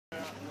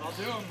I'll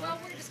do them. Well,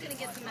 we're just going to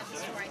get some at the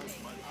store, I think.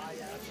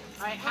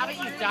 Alright, how about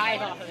you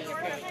dive off of it?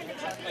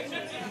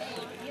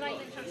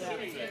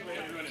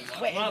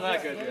 Wait, not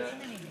that good yet.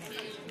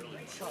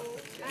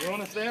 You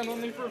want to stand on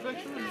me for a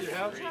picture? Do you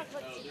have?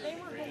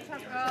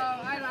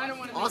 I don't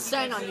want to. I'll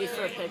stand on you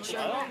for a picture.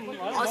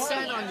 I'll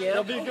stand on you.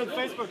 It'll be a good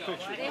Facebook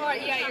picture.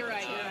 Yeah, you're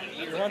right.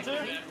 You want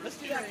to? Let's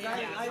do that.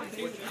 Hey,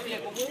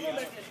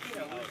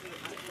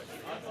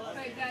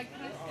 Dad,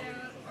 can I stand?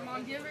 Come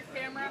on, give your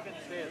camera.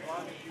 Stay as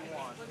long as you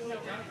want.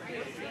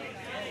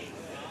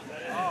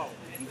 Oh,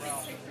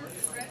 well.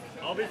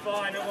 I'll be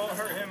fine. It won't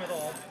hurt him at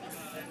all.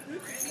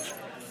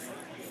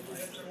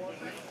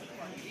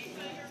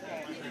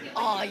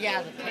 Oh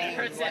yeah, the pain. It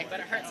hurts him, but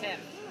it hurts him.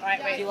 All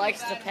right, wait. He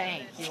likes the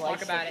pain. He Talk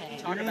likes about the it. pain.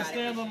 You're gonna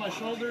stand on my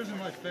shoulders and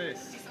my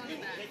face.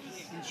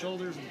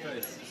 Shoulders and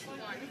face.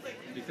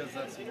 Because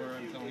that's where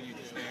I'm telling you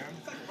to stand.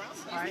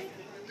 All right.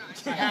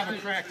 I have a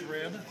cracked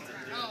rib.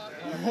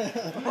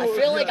 I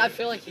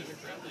feel like he just.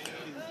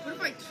 What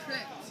if I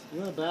tripped? You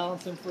want to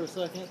balance him for a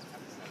second?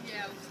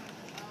 Yeah.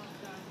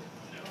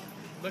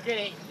 Look at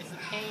it. It's the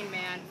pain,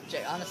 man.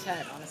 Jay, on his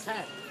head. On his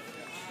head.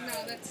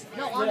 No, that's.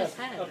 No, on his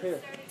head. Up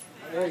here.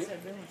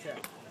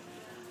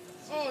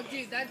 Oh,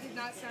 dude, that did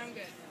not sound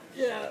good.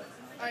 Yeah.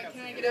 Alright,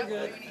 can I get up?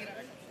 Good. Or do you want to get up?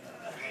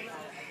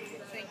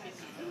 Thank you.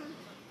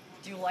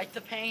 Do you like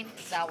the pain?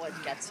 Is that what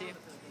gets you? You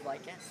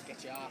like it?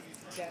 Get you off.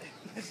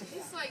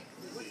 Just like,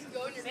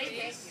 go in your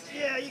face.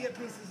 Yeah, you get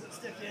pieces that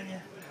stick in you.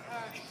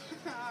 Alright.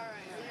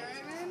 Alright. Are you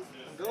alright, man?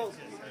 Go.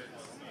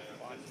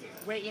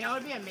 Wait, you know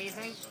what would be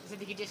amazing? Is if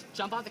you could just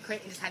jump off the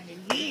crate and just have your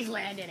knees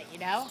land in it, you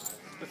know?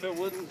 If it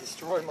wouldn't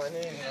destroy my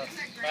knee.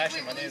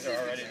 Actually, my knees are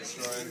already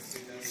destroyed.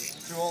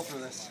 Too old for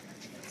this.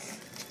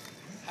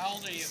 How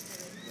old are you?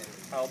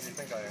 How old do you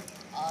think I am?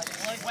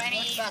 You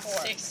look about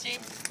 60.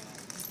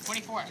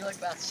 24. You look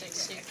about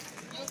 60. You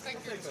look like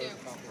you're two.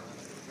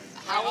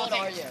 How old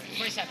are you?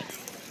 27.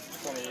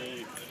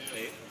 28.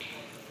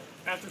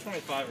 After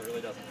 25, it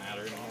really doesn't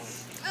matter anymore.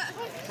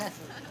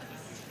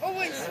 Oh,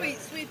 wait, sweet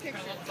picture.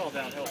 It's all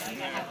downhill from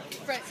there.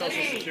 Brett,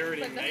 Social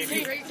security, Brett, that's a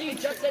maybe. great You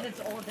picture. just said it's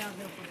all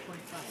downhill from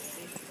 25.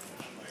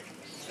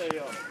 Stay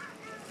young.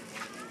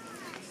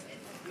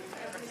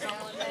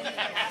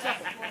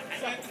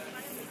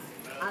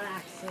 I'll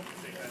actually.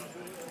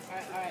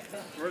 Alright.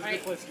 Where's a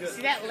good place to get?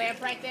 See that lamp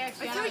right there? I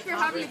feel like you're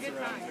having a good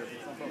around time. here, but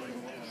some folks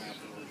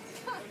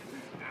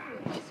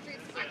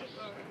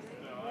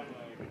don't want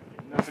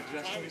to. No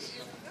suggestions?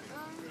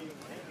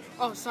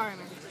 Oh, sorry,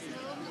 man.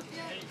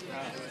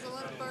 There's a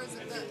lot of bars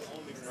at that.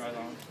 Right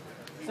on.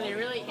 So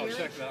you're I'll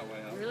check that way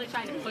out. you're really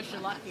trying to push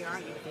your luck here,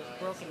 aren't you, with this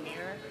broken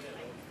mirror?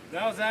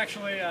 That was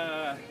actually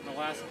the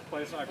last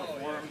place I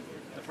performed.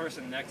 The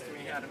person next to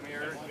me had a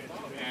mirror,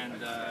 and it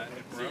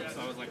broke, so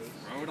I was like,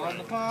 throw it on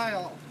the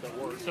pile.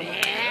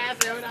 Yeah,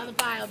 throw it on the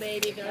pile,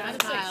 baby. Throw it on the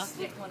pile.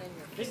 Stick one in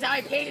your. This is how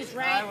I paid his I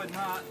rent. would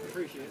not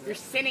appreciate You're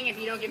sinning if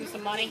you don't give him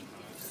some money.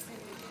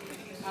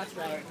 That's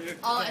right. it.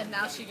 Oh, and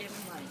now she gave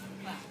him money.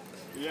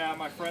 Yeah,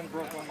 my friend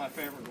broke one of my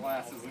favorite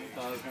glasses, and he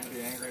thought I was going to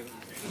be angry.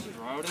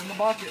 Throw it in the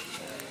bucket.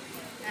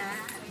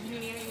 You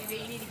need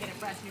to get a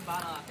fresh new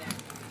bottle out there.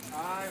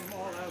 I'm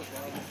all out of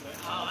bottles.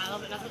 Oh, I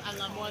love it. Nothing I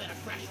love more than a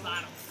fresh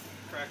bottle.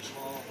 Crack them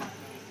all.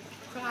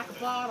 Crack a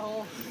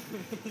bottle.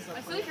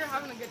 I feel like you're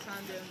having a good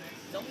time doing this.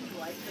 Don't you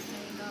like the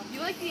pain though? You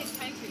like the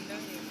attention,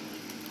 don't you?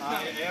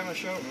 I am a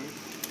showman.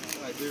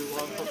 I do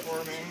love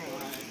performing.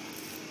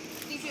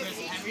 Chris,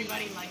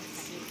 everybody likes to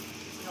see.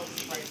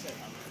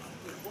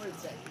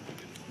 Words it.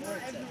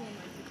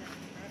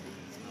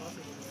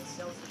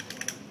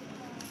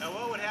 Now,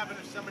 what would happen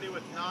if somebody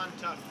with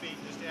non-tough feet,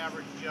 just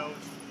average Joes,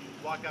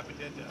 walked up and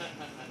did this?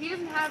 He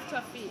doesn't have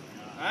tough feet.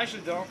 I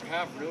actually don't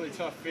have really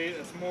tough feet.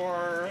 It's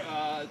more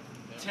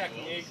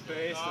technique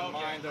based and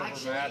mind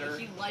over matter.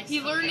 He likes He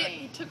the learned it.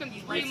 pain. It took him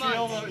You 3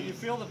 feel months.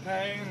 the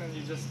pain, and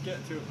you just get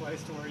to a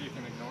place to where you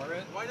can ignore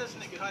it. Why doesn't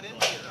it cut into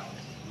you, though?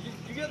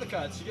 You get the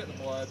cuts, you get the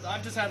blood.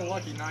 I've just had a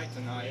lucky night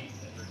tonight.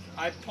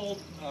 I pulled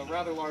a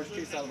rather large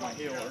piece out of my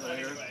heel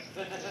earlier.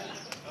 Okay.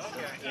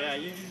 Yeah,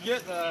 you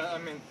get the, I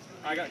mean,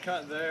 I got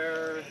cut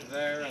there,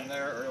 and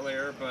there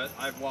earlier, but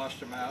I've washed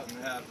them out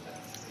and have,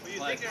 Well, you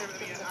like, think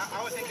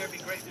I would think there'd be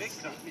great big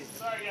cuts.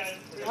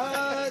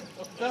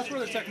 that's where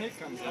the technique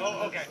comes in.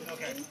 Oh, okay.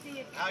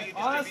 How you distribute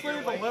Honestly,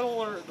 your the weight?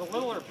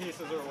 littler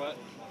pieces are what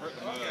hurt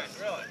the Okay, most.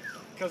 really?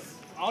 Because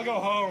I'll go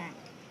home,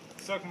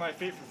 soak my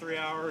feet for 3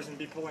 hours, and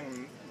be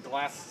pulling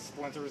glass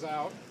splinters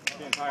out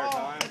the entire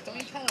time. Don't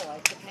you kind of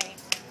like the pain?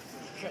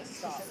 Chris,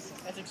 stop.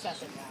 That's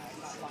excessive now. It's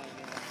not funny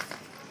anymore.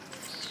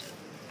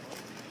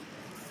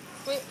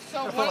 Wait, so I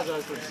what?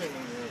 apologize for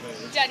assuming you're a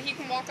baby. Dad, he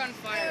can walk on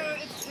fire.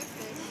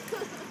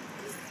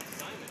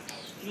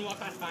 Can you walk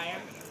on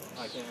fire?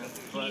 I can, Can you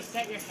but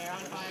set your hair on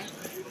fire?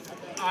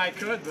 I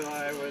could, but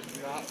I would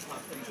not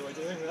enjoy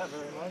doing that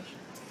very much.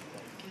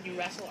 Can you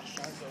wrestle a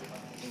shark?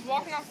 Does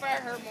walking on fire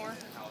hurt more?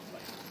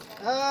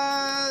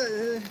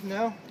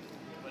 No.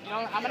 You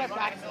know, I'm gonna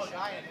practice this.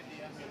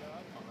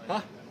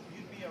 Huh?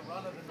 You'd be a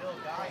run-of-the-mill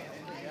guy in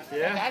India.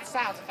 Yeah? That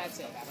sounds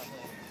offensive.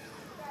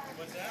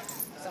 What's that?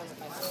 Sounds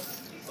offensive.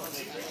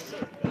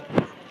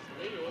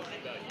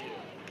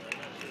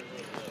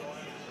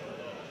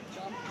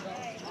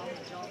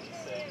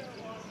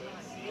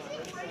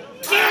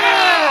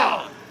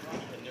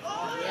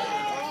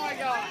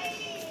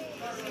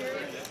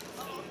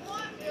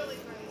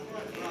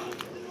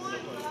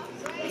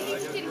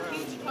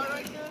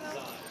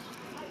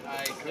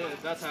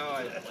 That's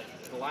how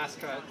the last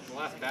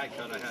bad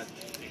cut I had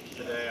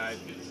today,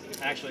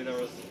 actually there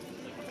was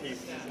a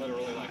piece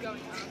literally like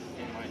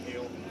in my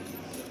heel.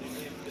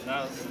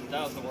 That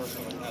was the worst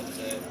one I've had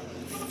today.